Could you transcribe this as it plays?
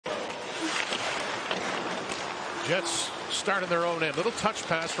Jets start on their own end. Little touch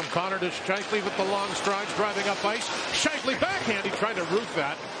pass from Connor to Scheifele with the long strides, driving up ice. Scheifele backhand. He tried to roof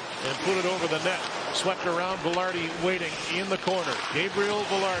that and put it over the net. Swept around. Velarde waiting in the corner. Gabriel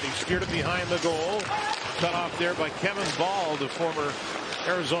Velarde steered it behind the goal. Cut off there by Kevin Ball, the former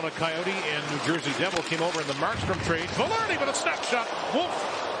Arizona Coyote and New Jersey Devil. Came over in the Markstrom trade. Velarde with a snapshot.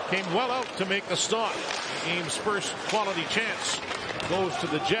 Wolf came well out to make the stop. Game's first quality chance goes to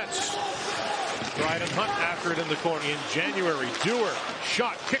the Jets. Dryden Hunt after it in the corner in January. Dewar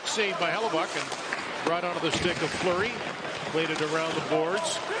shot, kick saved by Hellebuck and brought onto the stick of Fleury. Played it around the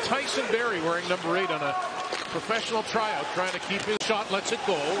boards. Tyson Barrie wearing number 8 on a professional tryout, trying to keep his shot, lets it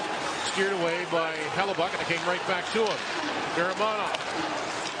go. Steered away by Hellebuck, and it came right back to him. Barabanov.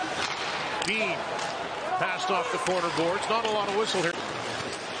 Bean passed off the corner boards. Not a lot of whistle here.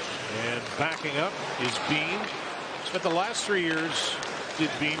 And backing up is Bean. Spent the last 3 years, did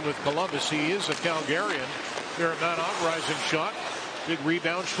Bean with Columbus. He is a Calgarian. Barabanov, rising shot. Big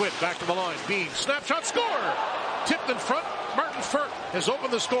rebound. Schwitt back to the line. Bean, snapshot, score! Tipped in front. Martin Frk has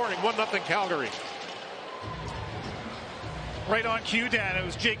opened the scoring. 1-0 Calgary. Right on cue, Dan. It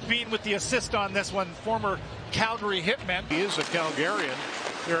was Jake Bean with the assist on this one. Former Calgary hitman. He is a Calgarian.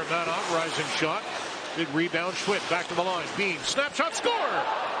 Barabanov, rising shot. Big rebound. Schwitt back to the line. Bean, snapshot, score!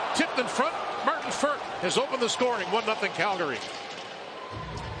 Tipped in front. Martin Frk has opened the scoring. 1-0 Calgary.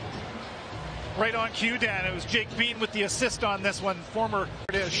 Right on cue, Dan. It was Jake Bean with the assist on this one. Former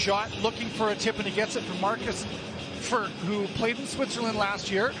shot, looking for a tip, and he gets it from Marcus Frk, who played in Switzerland last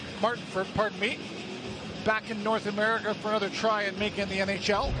year. Martin Frk, pardon me. Back in North America for another try and making the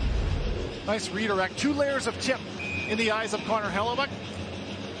NHL. Nice redirect. 2 layers of tip in the eyes of Connor Hellebuck.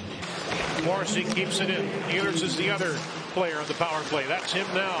 Morrissey keeps it in. Ehlers is the other player on the power play. That's him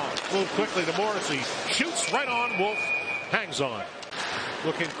now. Move quickly to Morrissey. Shoots right on. Wolf hangs on.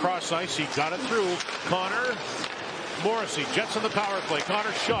 Looking cross ice. He got it through. Connor. Morrissey. Jets on the power play.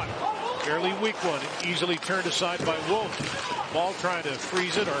 Connor's shot. Fairly weak one. Easily turned aside by Wolf. Ball trying to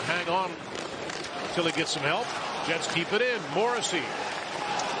freeze it or hang on until he gets some help. Jets keep it in. Morrissey.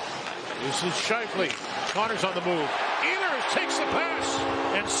 This is Scheifele. Connor's on the move. Ehlers takes the pass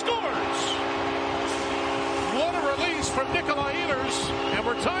and scores. What a release from Nikolaj Ehlers. And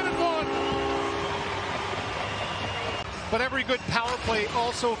we're tied at 1. But every good power play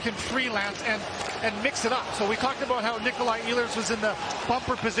also can freelance and mix it up. So we talked about how Nikolaj Ehlers was in the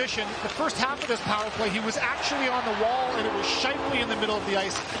bumper position. The first half of this power play, he was actually on the wall, and it was Scheifele in the middle of the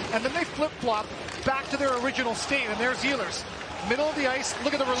ice. And then they flip-flop back to their original state, and there's Ehlers. Middle of the ice,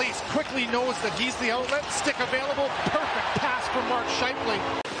 look at the release. Quickly knows that he's the outlet. Stick available. Perfect pass from Mark Scheifele.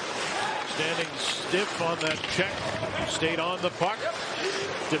 Standing stiff on that check. Stayed on the puck.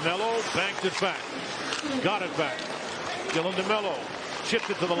 DeMello banked it back. Got it back. Dylan DeMello chipped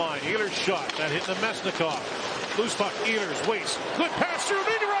it to the line. Ehlers shot. That hit Nemesnikov. Loose puck. Ehlers waits. Good pass through.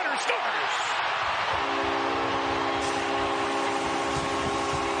 Niederreiter scores!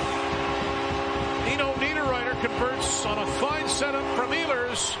 Nino Niederreiter converts on a fine setup from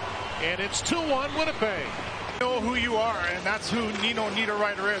Ehlers. And it's 2-1 Winnipeg. Know who you are, and that's who Nino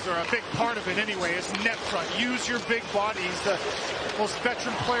Niederreiter is, or a big part of it anyway, is net front. Use your big body. He's the most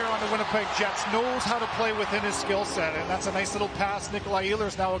veteran player on the Winnipeg Jets, knows how to play within his skill set, and that's a nice little pass. Nikolaj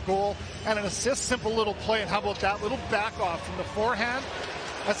Ehlers now a goal and an assist. Simple little play, and how about that little back off from the forehand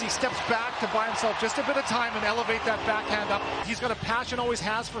as he steps back to buy himself just a bit of time and elevate that backhand up. He's got a passion, always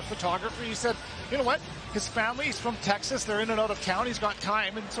has, for photography. He said, you know what, his family's from Texas, they're in and out of town, he's got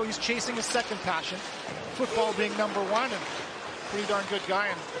time, and so he's chasing his second passion, football being number 1, and pretty darn good guy,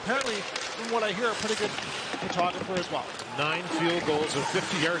 and apparently, from what I hear, a pretty good photographer as well. 9 field goals of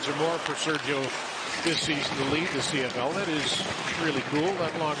 50 yards or more for Sergio this season to lead the CFL. That is really cool,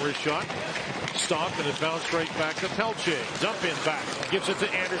 that long wrist shot. Stopped, and it bounced right back to Pelche. Dump in back. Gives it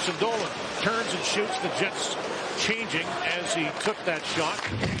to Anderson Dolan. Turns and shoots. The Jets changing as he took that shot.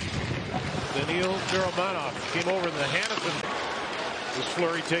 Daniil Barabanov came over in the Hanifin. As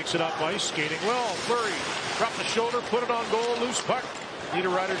Fleury takes it up ice, skating well. Fleury dropped the shoulder, put it on goal, loose puck.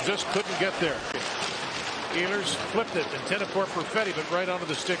 Niederreiter just couldn't get there. Ehlers flipped it, intended for Perfetti, but right onto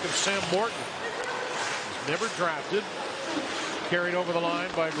the stick of Sam Morton. He's never drafted. Carried over the line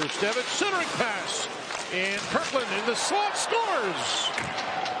by Brustevich. Centering pass. And Kirkland in the slot scores.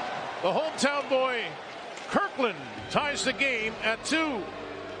 The hometown boy, Kirkland, ties the game at 2.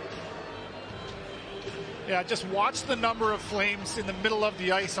 Yeah, just watch the number of Flames in the middle of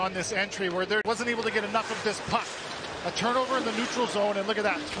the ice on this entry where there wasn't able to get enough of this puck. A turnover in the neutral zone, and look at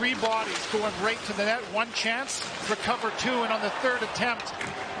that. 3 bodies going right to the net. 1 chance, recover 2, and on the 3rd attempt,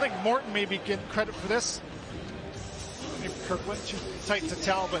 I think Morton maybe getting credit for this. Maybe Kirkland, too tight to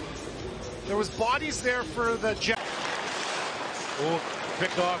tell, but There was bodies there for the Jets. Oh,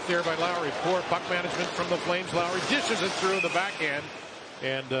 picked off there by Lowry. Poor puck management from the Flames. Lowry dishes it through the backhand.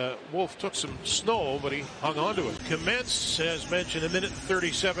 And Wolf took some snow, but he hung on to it. Commence, as mentioned,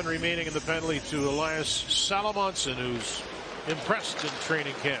 1:37 remaining in the penalty to Elias Salamonson, who's impressed in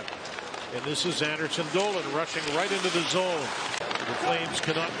training camp. And this is Anderson Dolan rushing right into the zone. The Flames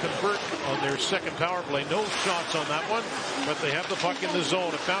cannot convert on their second power play. No shots on that one, but they have the puck in the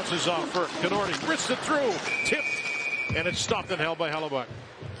zone. It bounces off Frk. Cannordi wrists it through, tipped, and it's stopped and held by Hellebuyck.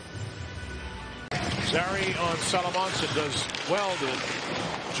 Zary on Salamonson does well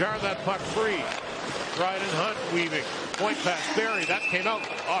to jar that puck free. Dryden Hunt weaving. Point pass, Barry. That came out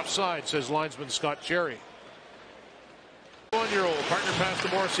offside, says linesman Scott Cherry. 1-year-old partner pass to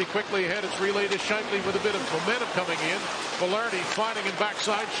Morrissey quickly ahead. It's relayed to Shifley with a bit of momentum coming in. Velarde finding him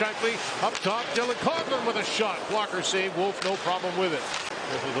backside. Shifley up top. Dylan Coghlan with a shot. Blocker save. Wolf no problem with it.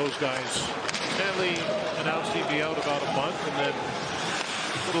 Both of those guys. Stanley announced he'd be out about a month, and then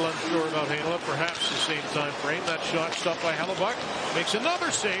a little unsure about Heinola, perhaps the same time frame. That shot stopped by Hellebuyck. Makes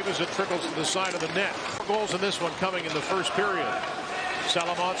another save as it trickles to the side of the net. 4 goals in this one coming in the first period.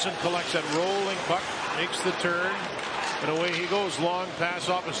 Salamonson collects that rolling puck, makes the turn, and away he goes. Long pass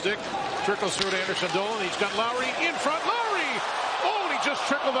off a stick, trickles through to Anderson Dolan. He's got Lowry in front. Lowry! Oh, and he just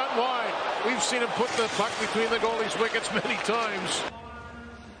trickled that wide. We've seen him put the puck between the goalie's wickets many times.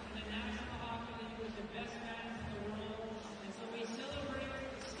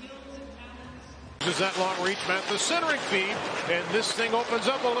 Is that long reach, Matt, the centering feed, and this thing opens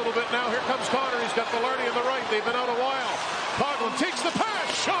up a little bit now. Here comes Connor. He's got Velarde on the right. They've been out a while. Coghlan takes the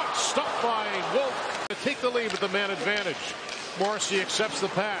pass. Shot stopped by Wolf. To take the lead with the man advantage. Morrissey accepts the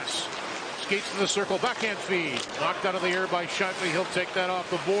pass. Skates to the circle. Backhand feed. Knocked out of the air by Shifley. He'll take that off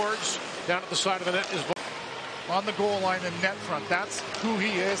the boards. Down at the side of the net is on the goal line and net front. That's who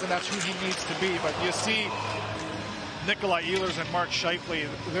he is, and that's who he needs to be. But you see Nikolaj, Ehlers, and Mark Shifley,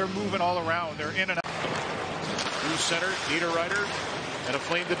 they're moving all around. They're in and out. Through center, Niederreiter, and a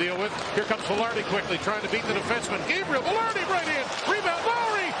flame to deal with. Here comes Velarde quickly, trying to beat the defenseman. Gabriel Velarde right in. Rebound,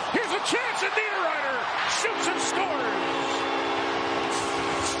 Lowry. Here's a chance, and Niederreiter shoots and scores.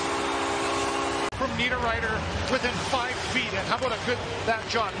 From Niederreiter within 5 feet, and how about that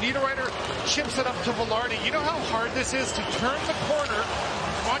job? Niederreiter chips it up to Velarde. You know how hard this is to turn the corner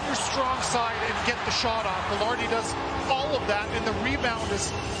on your strong side and get the shot off. Velarde does all of that, and the rebound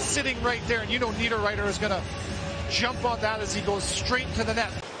is sitting right there. And you know Niederreiter is going to jump on that as he goes straight to the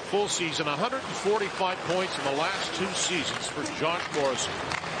net. Full season, 145 points in the last 2 seasons for Josh Morrison.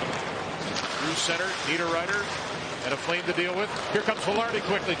 Through center, Niederreiter, and a flame to deal with. Here comes Velarde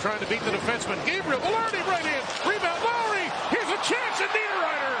quickly, trying to beat the defenseman. Gabriel Velarde right in. Rebound, Lowry. Here's a chance, and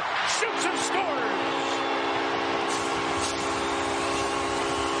Niederreiter shoots and scores.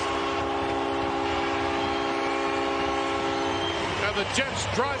 The Jets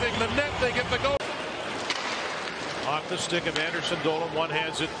driving the net, they get the goal. Off the stick of Anderson Dolan, one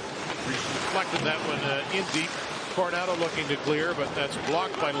hands it, reflected that one in deep. Coronado looking to clear, but that's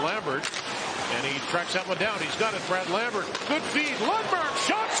blocked by Lambert, and he tracks that one down. He's got it, Brad Lambert. Good feed, Lundmark,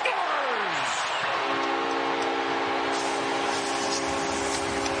 shot, scores!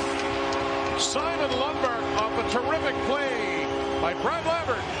 Simon Lundmark off a terrific play by Brad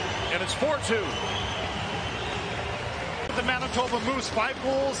Lambert, and it's 4-2. The Manitoba Moose, 5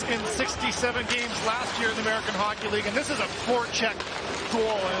 goals in 67 games last year in the American Hockey League, and this is a forecheck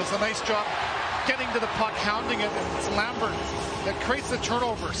goal, and it's a nice job getting to the puck, hounding it, and it's Lambert that creates the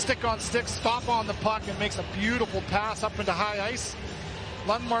turnover. Stick on stick, stop on the puck, and makes a beautiful pass up into high ice.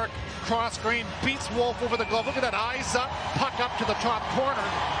 Lundmark cross grain, beats Wolf over the glove. Look at that, eyes up, puck up to the top corner.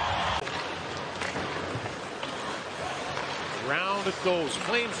 Round it goes.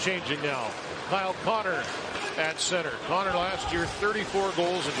 Flames changing now. Kyle Connor at center. Connor last year, 34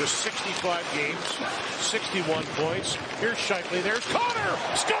 goals in just 65 games, 61 points. Here's Shifley. There's Connor.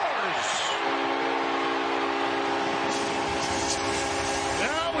 Scores!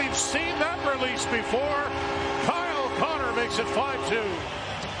 Now we've seen that release before. Kyle Connor makes it 5-2.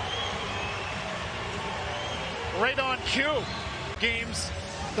 Right on cue. Games.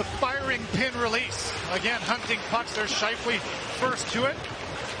 The firing pin release. Again, hunting pucks. There's Shifley first to it.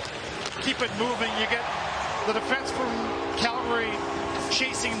 Keep it moving. You get the defense from Calgary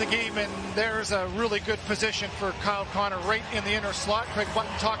chasing the game, and there's a really good position for Kyle Connor right in the inner slot. Craig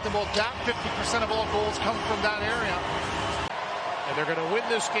Button talked about that. 50% of all goals come from that area. And they're going to win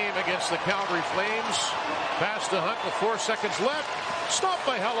this game against the Calgary Flames. Pass to Hunt with 4 seconds left. Stopped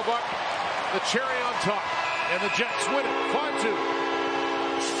by Hellebuyck. The cherry on top. And the Jets win it 5-2.